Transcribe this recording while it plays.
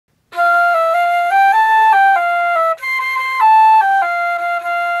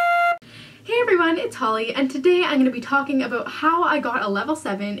Holly, and today I'm going to be talking about how I got a level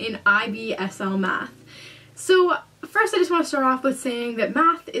 7 in IBSL math. So first I just want to start off with saying that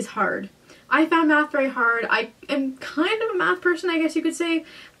math is hard. I found math very hard. I am kind of a math person, I guess you could say,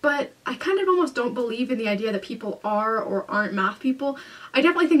 but I kind of almost don't believe in the idea that people are or aren't math people. I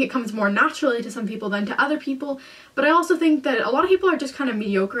definitely think it comes more naturally to some people than to other people, but I also think that a lot of people are just kind of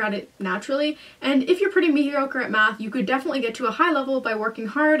mediocre at it naturally, and if you're pretty mediocre at math, you could definitely get to a high level by working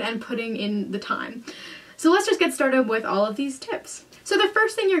hard and putting in the time. So let's just get started with all of these tips. So the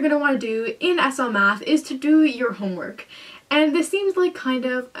first thing you're going to want to do in SL Math is to do your homework. And this seems like kind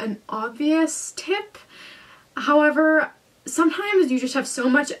of an obvious tip. However, sometimes you just have so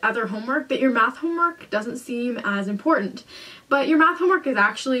much other homework that your math homework doesn't seem as important. But your math homework is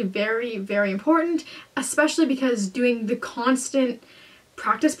actually very, very important, especially because doing the constant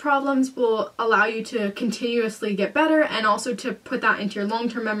practice problems will allow you to continuously get better and also to put that into your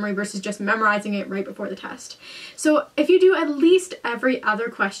long-term memory versus just memorizing it right before the test. So if you do at least every other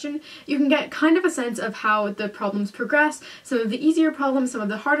question, you can get kind of a sense of how the problems progress, some of the easier problems, some of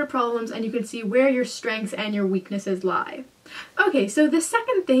the harder problems, and you can see where your strengths and your weaknesses lie. Okay, so the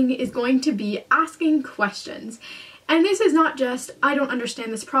second thing is going to be asking questions. And this is not just, I don't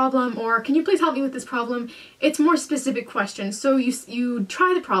understand this problem, or can you please help me with this problem? It's more specific questions. So you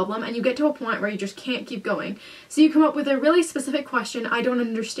try the problem and you get to a point where you just can't keep going. So you come up with a really specific question. I don't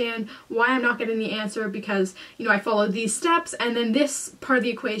understand why I'm not getting the answer because, I followed these steps and then this part of the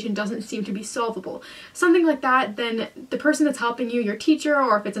equation doesn't seem to be solvable. Something like that, then the person that's helping you, your teacher,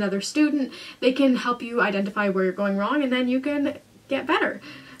 or if it's another student, they can help you identify where you're going wrong and then you can get better.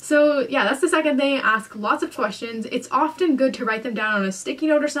 So yeah, that's the second thing. Ask lots of questions. It's often good to write them down on a sticky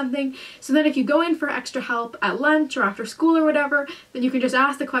note or something, so that if you go in for extra help at lunch or after school or whatever, then you can just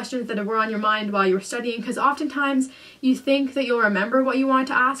ask the questions that were on your mind while you were studying, because oftentimes you think that you'll remember what you want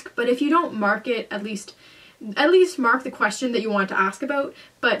to ask, but if you don't mark it, at least mark the question that you want to ask about,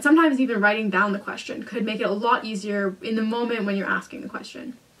 but sometimes even writing down the question could make it a lot easier in the moment when you're asking the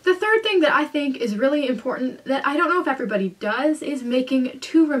question. The third thing that I think is really important that I don't know if everybody does is making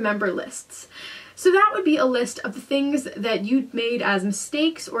to remember lists. So that would be a list of the things that you made as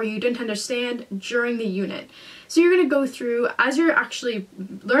mistakes or you didn't understand during the unit. So you're going to go through, as you're actually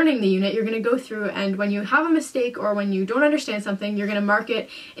learning the unit, you're going to go through, and when you have a mistake or when you don't understand something, you're going to mark it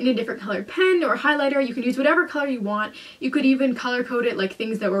in a different colored pen or highlighter. You can use whatever color you want. You could even color code it like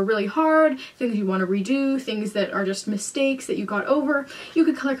things that were really hard, things you want to redo, things that are just mistakes that you got over. You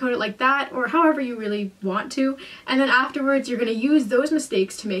could color code it like that or however you really want to. And then afterwards, you're going to use those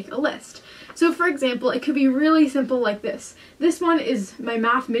mistakes to make a list. So for example, it could be really simple like this. This one is my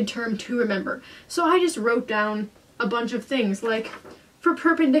math midterm to remember. So I just wrote down a bunch of things like for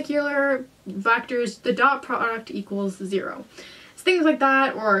perpendicular vectors, the dot product equals 0. Things like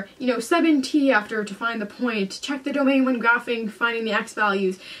that, or sub in t after to find the point, check the domain when graphing, finding the x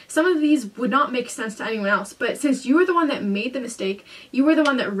values. Some of these would not make sense to anyone else, but since you were the one that made the mistake, you were the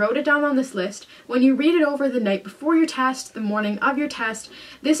one that wrote it down on this list, when you read it over the night before your test, the morning of your test,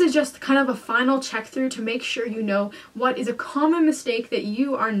 this is just kind of a final check through to make sure you know what is a common mistake that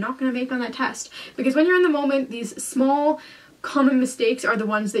you are not going to make on that test. Because when you're in the moment, these small common mistakes are the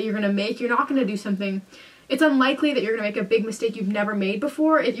ones that you're going to make. You're not going to do something. It's unlikely that you're going to make a big mistake you've never made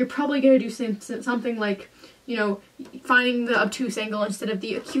before. You're probably going to do something like, finding the obtuse angle instead of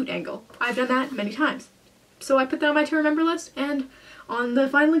the acute angle. I've done that many times. So I put that on my to remember list, and on the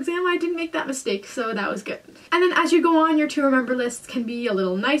final exam I didn't make that mistake, so that was good. And then as you go on, your to remember lists can be a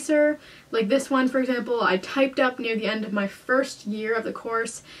little nicer. Like this one, for example, I typed up near the end of my first year of the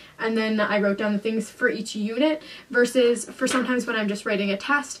course, and then I wrote down the things for each unit, versus for sometimes when I'm just writing a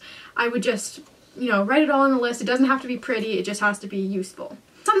test, I would just write it all on the list. It doesn't have to be pretty, it just has to be useful.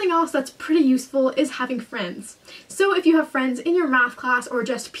 Something else that's pretty useful is having friends. So if you have friends in your math class or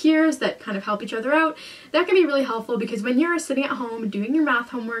just peers that kind of help each other out, that can be really helpful, because when you're sitting at home doing your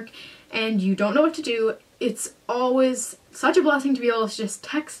math homework and you don't know what to do, it's always such a blessing to be able to just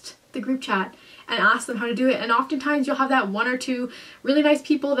text the group chat and ask them how to do it, and oftentimes you'll have that one or two really nice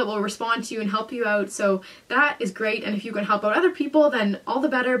people that will respond to you and help you out, so that is great. And if you can help out other people, then all the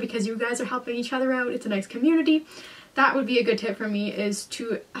better, because you guys are helping each other out. It's a nice community. That would be a good tip for me, is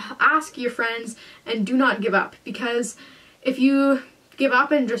to ask your friends and do not give up, because if you give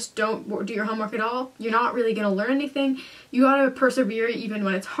up and just don't do your homework at all, you're not really going to learn anything. You gotta persevere even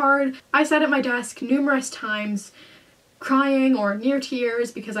when it's hard. I sat at my desk numerous times crying or near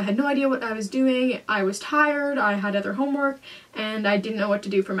tears because I had no idea what I was doing. I was tired, I had other homework, and I didn't know what to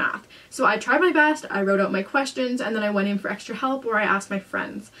do for math. So I tried my best, I wrote out my questions, and then I went in for extra help or I asked my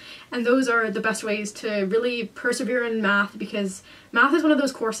friends. And those are the best ways to really persevere in math, because math is one of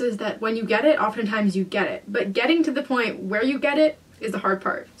those courses that when you get it, oftentimes you get it. But getting to the point where you get it is the hard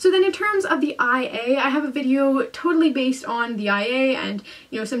part. So then in terms of the IA, I have a video totally based on the IA and,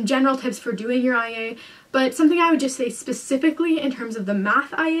 you know, some general tips for doing your IA. But something I would just say specifically in terms of the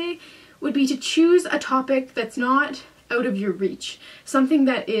math IA would be to choose a topic that's not out of your reach. Something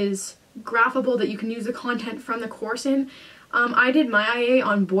that is graphable, that you can use the content from the course in. I did my IA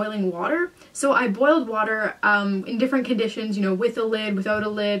on boiling water. So I boiled water in different conditions, you know, with a lid, without a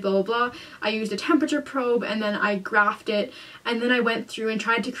lid, blah, blah, blah. I used a temperature probe and then I graphed it. And then I went through and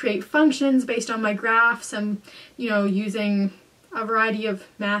tried to create functions based on my graphs and, you know, using a variety of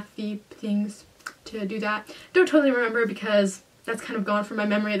mathy things to do that. Don't totally remember because that's kind of gone from my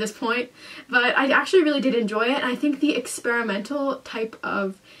memory at this point. But I actually really did enjoy it. And I think the experimental type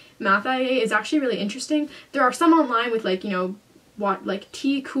of math IA is actually really interesting. There are some online with, like, you know, like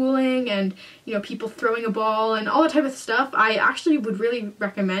tea cooling and, you know, people throwing a ball and all that type of stuff. I actually would really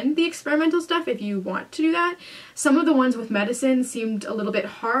recommend the experimental stuff if you want to do that. Some of the ones with medicine seemed a little bit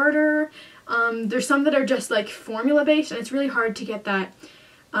harder. There's some that are just like formula based, and it's really hard to get that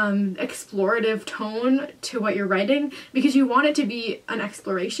explorative tone to what you're writing because you want it to be an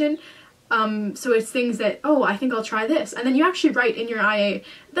exploration. So it's things that, oh, I think I'll try this. And then you actually write in your IA,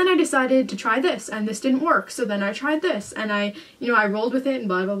 then I decided to try this and this didn't work. So then I tried this and I rolled with it and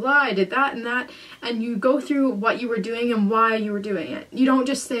blah, blah, blah. I did that and that. And you go through what you were doing and why you were doing it. You don't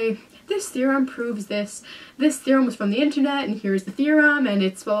just say, this theorem proves this. This theorem was from the internet and here's the theorem and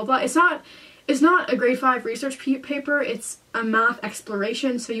it's blah, blah, blah. It's not a grade 5 research paper. It's a math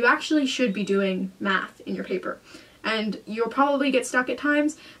exploration. So you actually should be doing math in your paper. And you'll probably get stuck at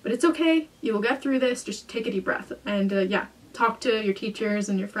times, but it's okay. You will get through this. Just take a deep breath and yeah, talk to your teachers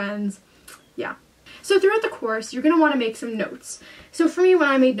and your friends. Yeah. So throughout the course, you're going to want to make some notes. So for me, when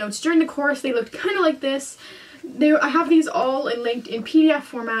I made notes during the course, they looked kind of like this. I have these all linked in PDF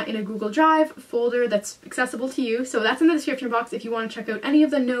format in a Google Drive folder that's accessible to you. So that's in the description box if you want to check out any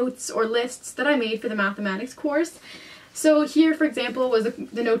of the notes or lists that I made for the mathematics course. So here, for example, was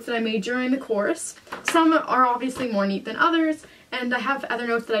the notes that I made during the course. Some are obviously more neat than others, and I have other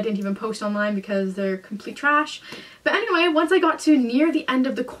notes that I didn't even post online because they're complete trash. But anyway, once I got to near the end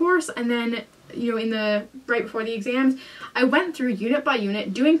of the course, and then, you know, right before the exams, I went through unit by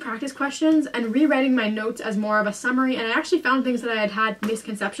unit doing practice questions and rewriting my notes as more of a summary, and I actually found things that I had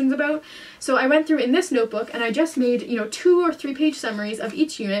misconceptions about. So I went through in this notebook and I just made, you know, 2 or 3 page summaries of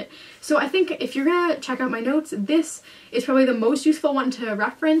each unit. So I think if you're gonna check out my notes, this is probably the most useful one to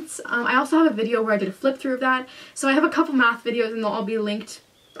reference. I also have a video where I did a flip through of that. So I have a couple math videos and they'll all be linked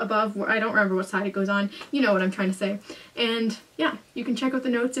above. I don't remember what side it goes on. You know what I'm trying to say. And yeah, you can check out the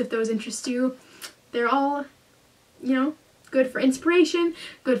notes if those interest you. They're all, you know, good for inspiration,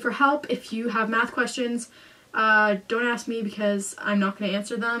 good for help. If you have math questions, don't ask me because I'm not going to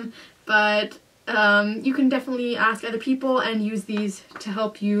answer them, but you can definitely ask other people and use these to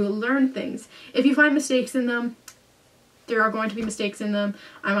help you learn things. If you find mistakes in them, there are going to be mistakes in them.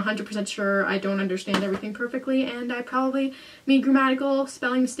 I'm 100% sure I don't understand everything perfectly, and I probably made grammatical,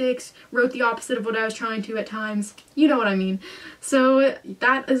 spelling mistakes, wrote the opposite of what I was trying to at times. You know what I mean. So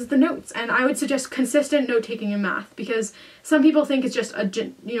that is the notes, and I would suggest consistent note-taking in math, because some people think it's just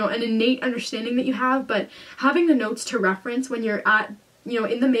an innate understanding that you have, but having the notes to reference when you're at,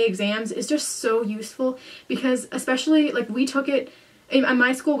 in the May exams is just so useful, because especially, like, we took it at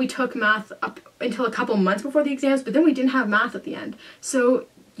my school, we took math up until a couple months before the exams, but then we didn't have math at the end. So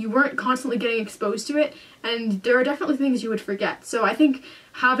you weren't constantly getting exposed to it, and there are definitely things you would forget. So I think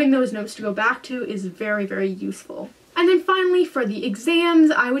having those notes to go back to is very, very useful. And then finally, for the exams,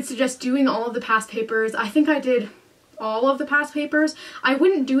 I would suggest doing all of the past papers. I think I did all of the past papers. I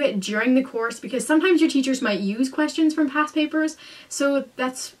wouldn't do it during the course because sometimes your teachers might use questions from past papers, so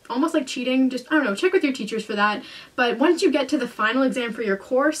that's almost like cheating. Just, I don't know, check with your teachers for that. But once you get to the final exam for your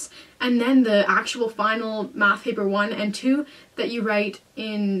course, and then the actual final math paper 1 and 2 that you write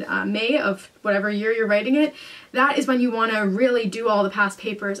in May of whatever year you're writing it, that is when you want to really do all the past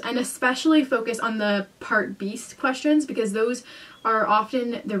papers, and especially focus on the Part B questions, because those are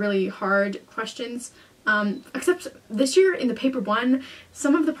often the really hard questions. Except this year in the paper 1,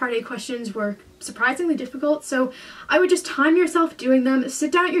 some of the Part A questions were surprisingly difficult, so I would just time yourself doing them,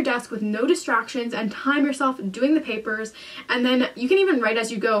 sit down at your desk with no distractions and time yourself doing the papers, and then you can even write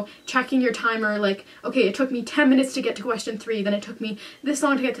as you go, checking your timer, like, okay, it took me 10 minutes to get to question 3, then it took me this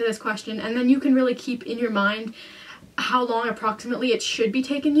long to get to this question, and then you can really keep in your mind how long approximately it should be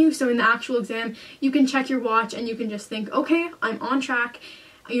taking you. So in the actual exam, you can check your watch and you can just think, okay, I'm on track.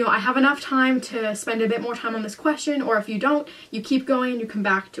 You know, I have enough time to spend a bit more time on this question, or if you don't, you keep going and you come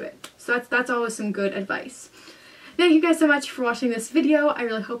back to it. So that's always some good advice. Thank you guys so much for watching this video. I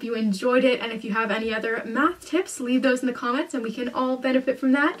really hope you enjoyed it, and if you have any other math tips, leave those in the comments and we can all benefit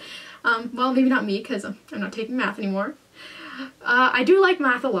from that. Well, maybe not me, because I'm not taking math anymore. I do like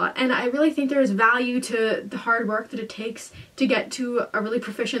math a lot, and I really think there is value to the hard work that it takes to get to a really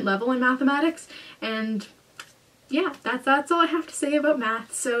proficient level in mathematics, and yeah, that's all I have to say about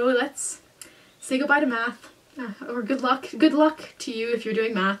math. So let's say goodbye to math, or good luck to you if you're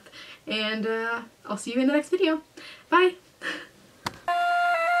doing math, and I'll see you in the next video. Bye!